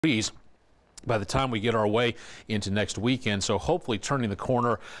degrees by the time we get our way into next weekend, so hopefully turning the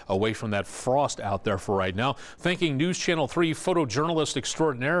corner away from that frost out there for right now. Thanking News Channel 3 photojournalist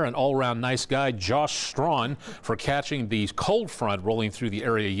extraordinaire and all-around nice guy Josh Strawn for catching the cold front rolling through the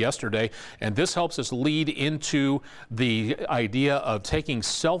area yesterday, and this helps us lead into the idea of taking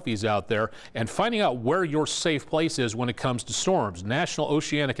selfies out there and finding out where your safe place is when it comes to storms. National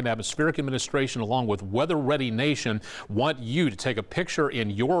Oceanic and Atmospheric Administration along with Weather Ready Nation want you to take a picture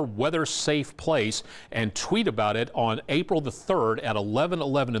in your weather safe place and tweet about it on April the 3rd at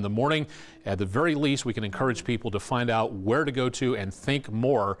 11:11 in the morning. At the very least, we can encourage people to find out where to go to and think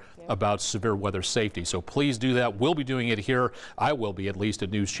more about severe weather safety. So please do that. We'll be doing it here. I will be, at least, at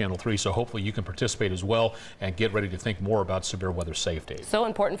News Channel 3. So hopefully you can participate as well and get ready to think more about severe weather safety. So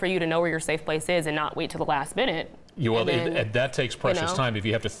important for you to know where your safe place is and not wait till the last minute. That takes precious time. If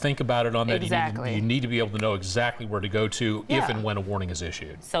you have to think about it on that, exactly. you need to be able to know exactly where to go to if and when a warning is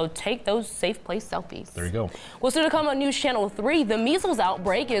issued. So take those safe place selfies. There you go. Well, soon to come on News Channel 3, the measles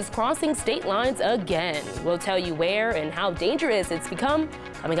outbreak is crossing state lines again. We'll tell you where and how dangerous it's become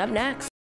coming up next.